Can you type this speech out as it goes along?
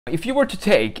If you were to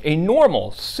take a normal,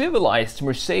 civilized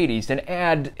Mercedes and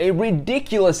add a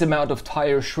ridiculous amount of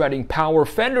tire shredding power,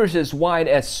 fenders as wide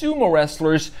as sumo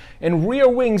wrestlers, and rear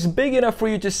wings big enough for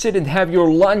you to sit and have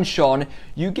your lunch on,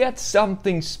 you get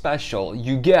something special.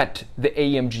 You get the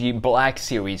AMG Black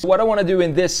Series. What I want to do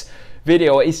in this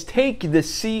video is take the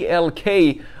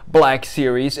CLK Black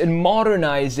Series and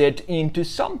modernize it into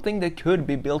something that could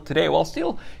be built today while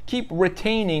still keep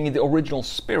retaining the original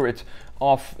spirit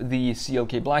of the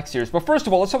CLK Black Series. But first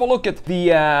of all, let's have a look at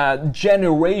the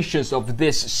generations of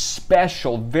this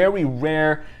special, very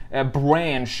rare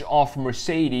branch of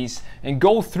Mercedes and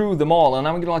go through them all. And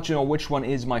I'm going to let you know which one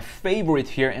is my favorite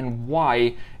here and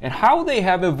why and how they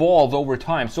have evolved over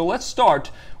time. So let's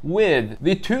start with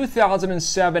the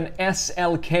 2007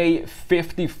 SLK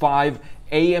 55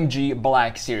 AMG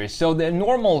Black Series. So the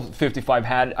normal 55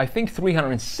 had, I think,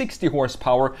 360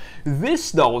 horsepower.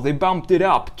 This though, they bumped it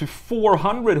up to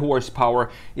 400 horsepower.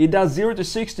 It does 0 to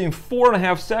 60 in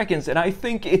 4.5 seconds, and I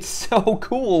think it's so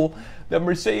cool that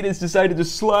Mercedes decided to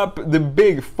slap the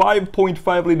big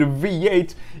 5.5 liter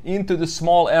V8 into the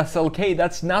small SLK.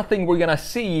 That's nothing we're gonna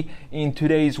see in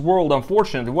today's world,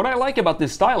 unfortunately. What I like about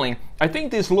this styling, I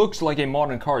think this looks like a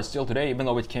modern car still today, even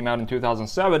though it came out in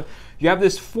 2007. You have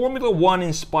this Formula 1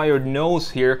 inspired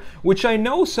nose here, which I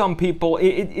know some people,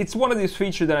 it's one of these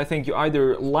features that I think you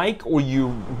either like or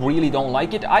you really don't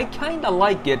like it. I kind of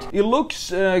like it. It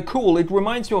looks cool. It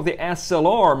reminds me of the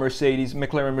SLR Mercedes,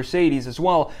 McLaren Mercedes as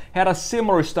well. Had a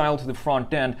similar style to the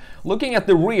front end. Looking at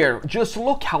the rear, just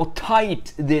look how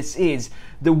tight this is.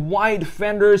 The wide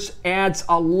fenders adds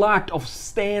a lot of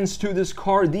stance to this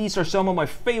car. These are some of my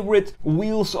favorite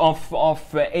wheels of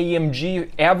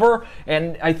AMG ever,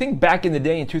 and I think back in the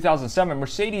day in 2007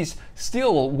 Mercedes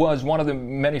still was one of the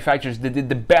manufacturers that did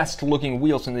the best looking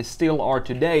wheels, and they still are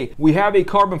today. We have a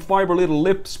carbon fiber little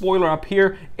lip spoiler up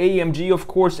here. AMG, of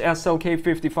course, SLK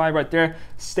 55 right there,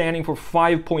 standing for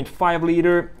 5.5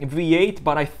 liter V8,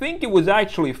 but I think it was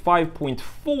actually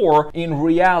 5.4 in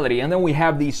reality. And then we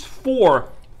have these four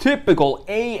typical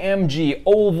AMG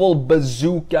oval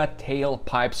bazooka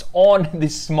tailpipes on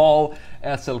this small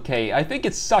SLK. I think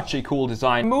it's such a cool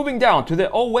design. Moving down to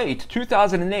the 08,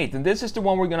 2008, and this is the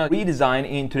one we're gonna redesign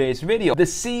in today's video. The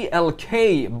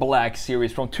CLK Black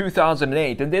Series from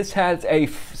 2008, and this has a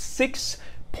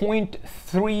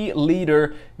 6.3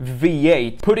 liter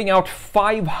V8, putting out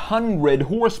 500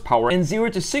 horsepower, and 0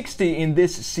 to 60 in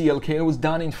this CLK was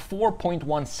done in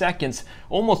 4.1 seconds,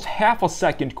 almost half a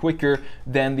second quicker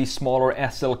than the smaller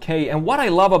SLK. And what I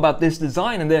love about this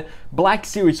design and the Black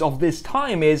Series of this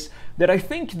time is that I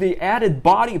think the added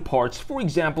body parts, for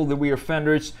example the rear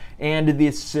fenders and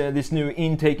this new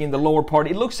intake in the lower part,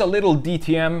 it looks a little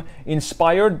DTM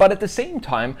inspired, but at the same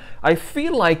time I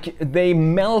feel like they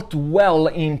melt well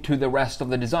into the rest of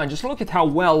the design. Just look at how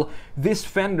well this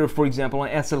fender, for example, on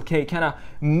SLK kind of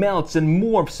melts and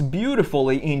morphs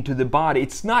beautifully into the body.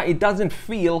 It doesn't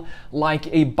feel like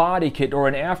a body kit or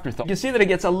an afterthought. You can see that it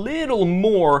gets a little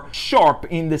more sharp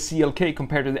in the CLK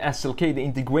compared to the SLK, the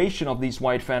integration of these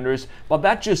wide fenders, but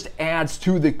that just adds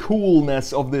to the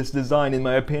coolness of this design, in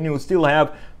my opinion. We still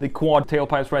have the quad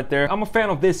tailpipes right there. I'm a fan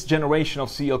of this generation of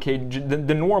CLK,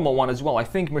 the normal one as well. I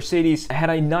think Mercedes had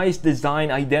a nice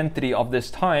design identity of this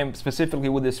time, specifically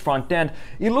with this front end.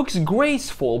 It looks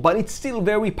graceful, but it's still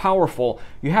very powerful.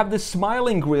 You have the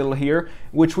smiling grille here,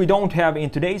 which we don't have in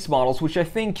today's models, which I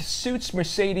think suits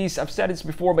Mercedes. I've said this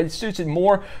before, but it suits it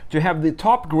more to have the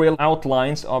top grille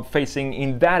outlines of facing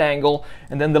in that angle,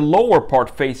 and then the lower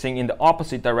part facing in the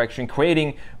opposite direction,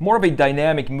 creating more of a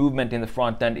dynamic movement in the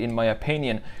front end, in my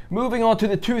opinion. Moving on to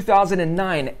the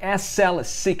 2009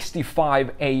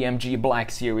 SL65 AMG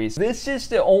Black Series. This is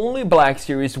the only Black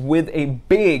Series with a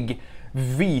big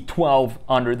V12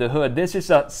 under the hood. This is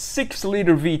a 6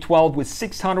 liter V12 with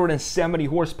 670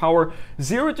 horsepower.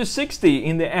 0 to 60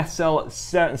 in the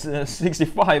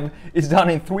SL65 is done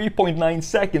in 3.9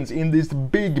 seconds in this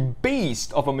big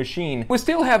beast of a machine. We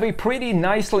still have a pretty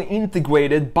nicely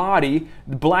integrated body,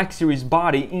 the Black Series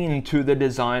body, into the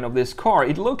design of this car.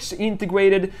 It looks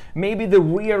integrated. Maybe the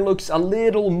rear looks a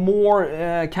little more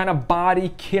kind of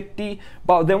body kitty,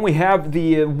 but then we have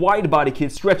the wide body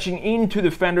kit stretching into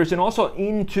the fenders and also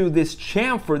into this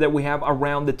chamfer that we have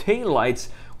around the tail lights,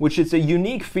 which is a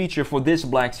unique feature for this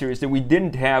Black Series that we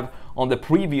didn't have on the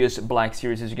previous Black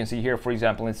Series, as you can see here, for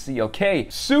example, in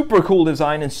CLK. Super cool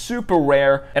design and super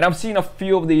rare, and I've seen a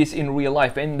few of these in real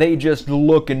life, and they just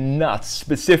look nuts.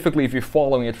 Specifically, if you're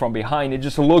following it from behind, it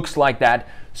just looks like that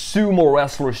sumo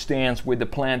wrestler stance with the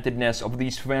plantedness of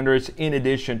these fenders in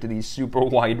addition to these super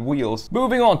wide wheels.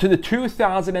 Moving on to the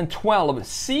 2012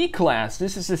 C-Class.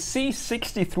 This is a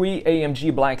C63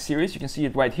 AMG Black Series. You can see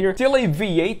it right here. Still a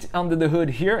V8 under the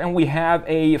hood here, and we have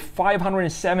a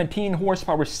 517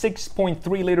 horsepower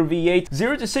 6.3 liter V8,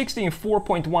 0 to 60 in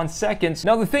 4.1 seconds.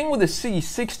 Now the thing with the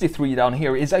C63 down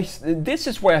here is this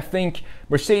is where I think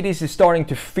Mercedes is starting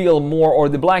to feel more, or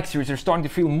the Black Series are starting to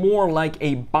feel more like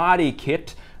a body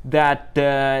kit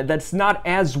that's not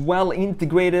as well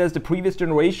integrated as the previous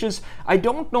generations. I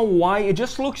don't know why, it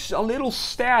just looks a little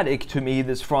static to me,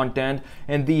 this front end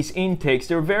and these intakes.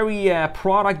 They're very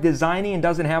product designy and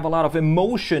doesn't have a lot of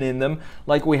emotion in them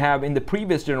like we have in the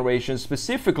previous generations.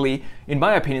 Specifically, in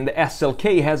my opinion, the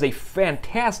SLK has a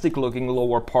fantastic looking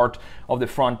lower part of the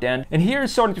front end, and here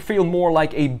it's starting to feel more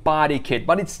like a body kit,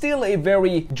 but it's still a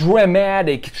very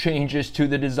dramatic changes to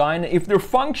the design. If they're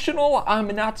functional, I'm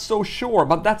not so sure,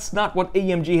 but that's not what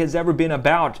AMG has ever been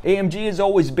about. AMG has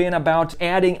always been about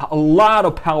adding a lot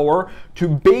of power to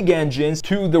big engines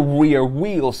to the rear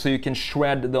wheels so you can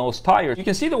shred those tires. You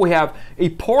can see that we have a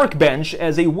park bench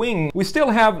as a wing. We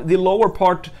still have the lower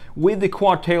part with the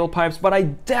quad tailpipes, but I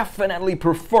definitely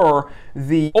prefer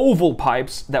the oval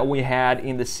pipes that we had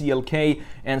in the CLK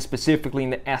and specifically in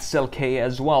the SLK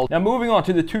as well. Now moving on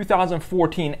to the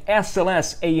 2014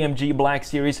 SLS AMG Black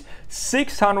Series,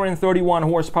 631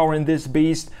 horsepower in this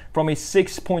beast from a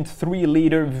 6.3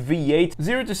 liter V8,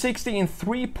 0 to 60 in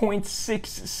 3.6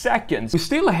 seconds. We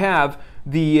still have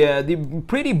the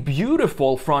pretty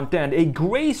beautiful front end, a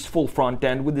graceful front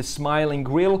end with the smiling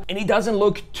grille, and it doesn't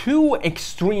look too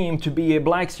extreme to be a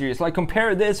Black Series. Like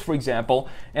compare this, for example,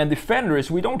 and the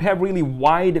fenders. We don't have really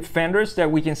wide fenders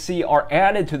that we can see are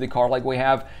added to the car like we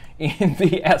have in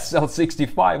the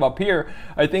SL65 up here.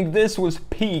 I think this was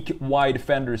peak wide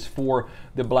fenders for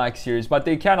the Black Series, but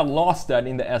they kind of lost that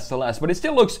in the SLS. But it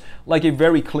still looks like a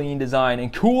very clean design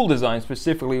and cool design,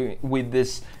 specifically with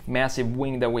this massive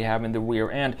wing that we have in the rear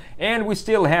end. And we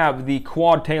still have the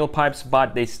quad tailpipes,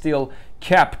 but they still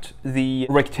kept the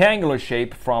rectangular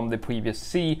shape from the previous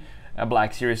C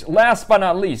Black Series. Last but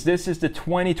not least, this is the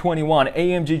 2021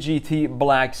 AMG GT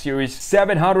Black Series,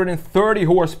 730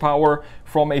 horsepower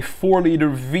from a 4 liter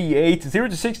V8, 0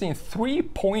 to 60 in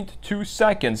 3.2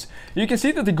 seconds. You can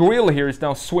see that the grille here is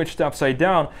now switched upside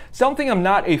down, something I'm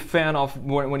not a fan of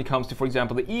when it comes to, for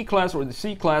example, the E-Class or the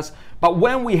C-Class, but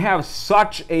when we have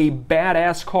such a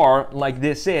badass car like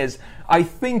this is, I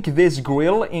think this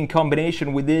grille in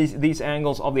combination with these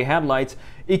angles of the headlights,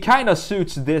 it kind of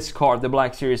suits this car, the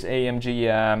Black Series AMG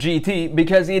GT,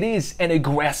 because it is an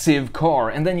aggressive car.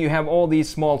 And then you have all these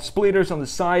small splitters on the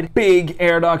side, big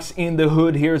air ducts in the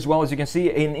hood here as well, as you can see,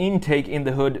 an intake in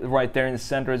the hood right there in the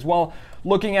center as well.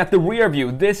 Looking at the rear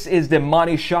view, this is the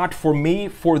money shot for me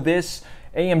for this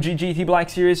AMG GT Black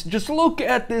Series. Just look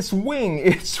at this wing,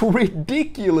 it's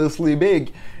ridiculously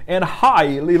big and high.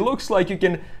 It looks like you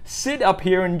can sit up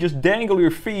here and just dangle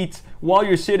your feet while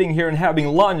you're sitting here and having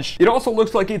lunch. It also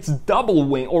looks like it's double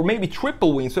wing or maybe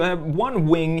triple wing. So I have one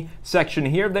wing section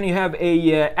here, then you have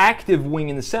a active wing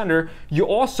in the center. You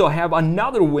also have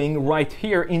another wing right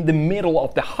here in the middle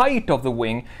of the height of the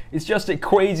wing. It's just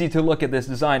crazy to look at this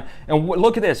design. And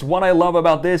look at this, what I love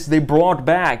about this, they brought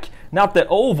back not the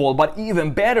oval, but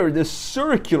even better, the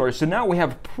circular. So now we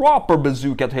have proper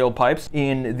bazooka tailpipes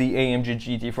in the AMG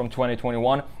GT from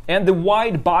 2021. And the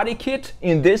wide body kit,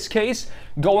 in this case,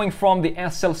 going from the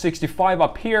SL65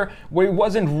 up here, where it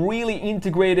wasn't really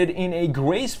integrated in a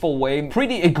graceful way,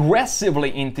 pretty aggressively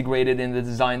integrated in the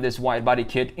design, this wide body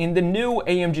kit. In the new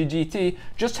AMG GT,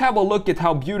 just have a look at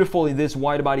how beautifully this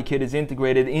wide body kit is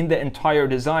integrated in the entire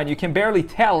design. You can barely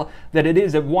tell that it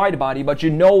is a wide body, but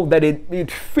you know that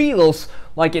it feels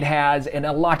like it has a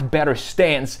lot better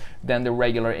stance than the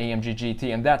regular AMG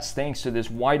GT, and that's thanks to this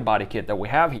wide body kit that we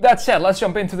have here. That said, let's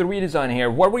jump into the redesign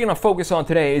here. What we're gonna focus on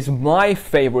today is my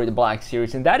favorite Black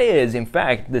Series, and that is, in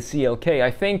fact, the CLK. I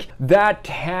think that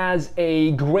has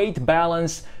a great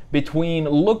balance between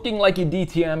looking like a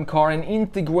DTM car and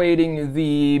integrating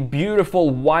the beautiful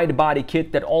wide body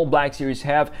kit that all Black Series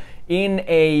have in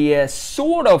a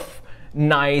sort of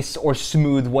nice or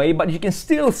smooth way, but you can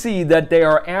still see that they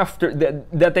are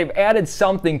that they've added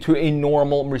something to a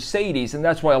normal Mercedes, and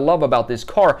that's what I love about this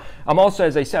car. I'm also,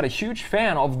 as I said, a huge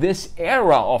fan of this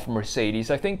era of Mercedes.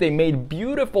 I think they made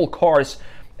beautiful cars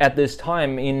at this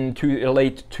time in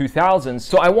late 2000s.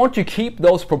 So I want to keep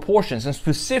those proportions, and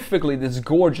specifically this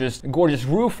gorgeous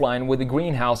roof line with the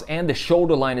greenhouse and the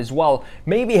shoulder line as well.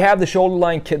 Maybe have the shoulder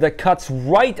line that cuts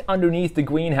right underneath the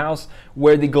greenhouse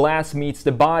where the glass meets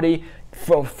the body.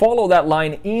 Follow that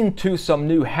line into some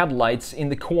new headlights in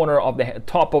the corner of the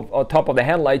top of the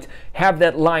headlight. Have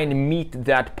that line meet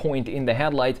that point in the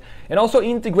headlight, and also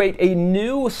integrate a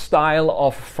new style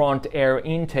of front air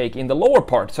intake in the lower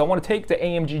part. So I want to take the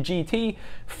AMG GT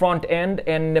front end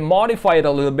and modify it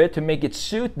a little bit to make it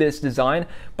suit this design.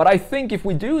 But I think if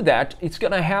we do that, it's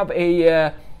gonna have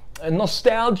a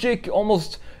nostalgic,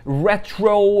 almost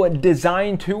retro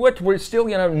design to it. We're still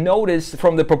gonna notice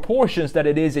from the proportions that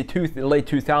it is a late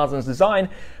 2000s design,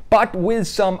 but with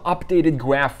some updated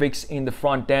graphics in the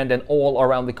front end and all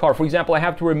around the car. For example, I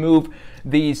have to remove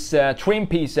these trim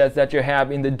pieces that you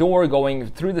have in the door going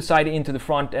through the side into the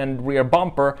front and rear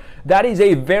bumper. That is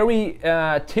a very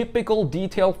typical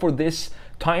detail for this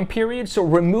time period. So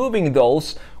removing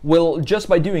those will, just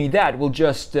by doing that, will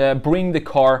just bring the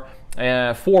car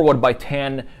forward by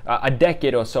a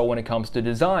decade or so when it comes to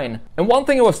design. And one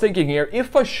thing I was thinking here,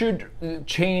 if I should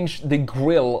change the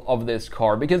grille of this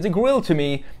car, because the grille to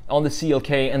me on the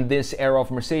CLK and this era of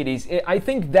Mercedes, I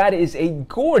think that is a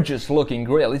gorgeous looking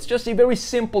grille. It's just a very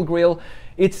simple grille.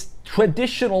 It's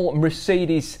traditional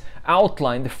Mercedes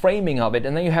outline, the framing of it,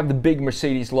 and then you have the big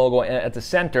Mercedes logo at the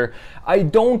center. I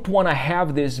don't want to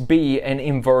have this be an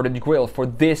inverted grille for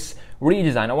this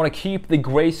redesign. I want to keep the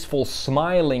graceful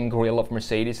smiling grille of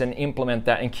Mercedes and implement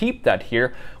that and keep that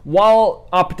here, while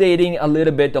updating a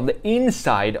little bit of the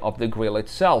inside of the grille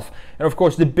itself. And of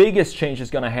course the biggest change is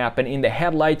going to happen in the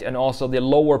headlight and also the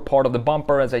lower part of the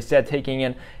bumper. As I said, taking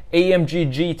an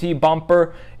AMG GT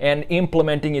bumper and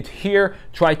implementing it here,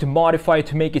 try to modify it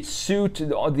to make it suit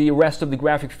the rest of the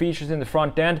graphic features in the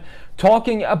front end.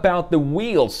 Talking about the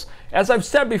wheels, as I've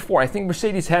said before, I think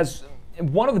Mercedes has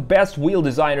one of the best wheel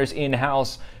designers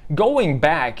in-house, going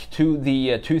back to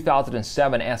the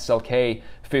 2007 SLK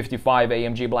 55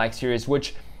 AMG Black Series,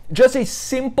 which just a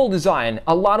simple design,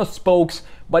 a lot of spokes,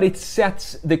 but it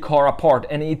sets the car apart,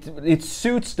 and it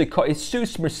suits the car. It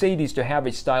suits Mercedes to have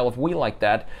a style of wheel like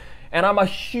that. And I'm a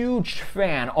huge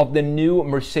fan of the new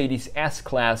Mercedes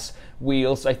S-Class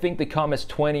wheels. I think they come as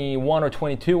 21 or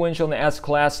 22 inch on the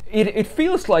S-Class. It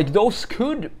feels like those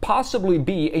could possibly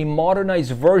be a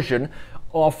modernized version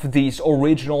of these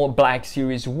original Black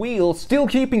Series wheels, still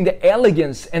keeping the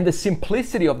elegance and the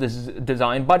simplicity of this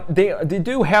design, but they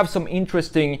do have some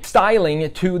interesting styling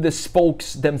to the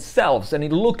spokes themselves, and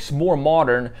it looks more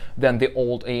modern than the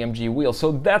old AMG wheels.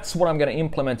 So that's what I'm going to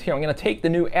implement here. I'm going to take the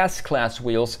new S-Class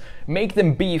wheels, make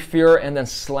them beefier, and then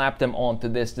slap them onto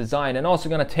this design. And also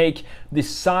going to take the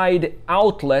side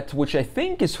outlet, which I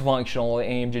think is functional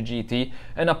in AMG GT,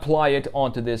 and apply it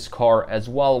onto this car as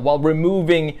well, while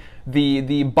removing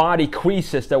the body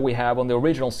creases that we have on the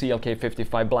original CLK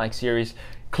 55 Black Series.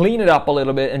 Clean it up a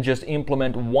little bit and just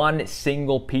implement one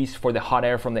single piece for the hot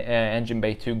air from the engine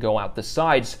bay to go out the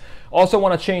sides. Also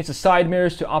want to change the side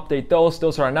mirrors to update those.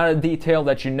 Those are another detail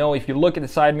that you know, if you look at the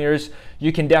side mirrors,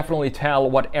 you can definitely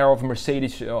tell what era of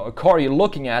Mercedes car you're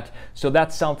looking at. So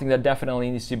that's something that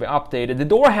definitely needs to be updated. The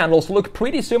door handles look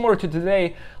pretty similar to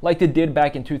today, like they did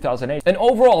back in 2008. And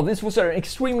overall, this was an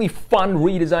extremely fun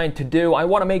redesign to do. I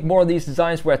want to make more of these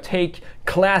designs where I take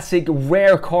classic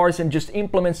rare cars and just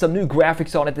implement some new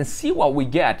graphics on it and see what we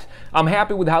get. I'm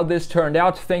happy with how this turned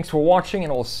out. Thanks for watching,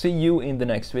 and I'll see you in the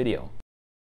next video.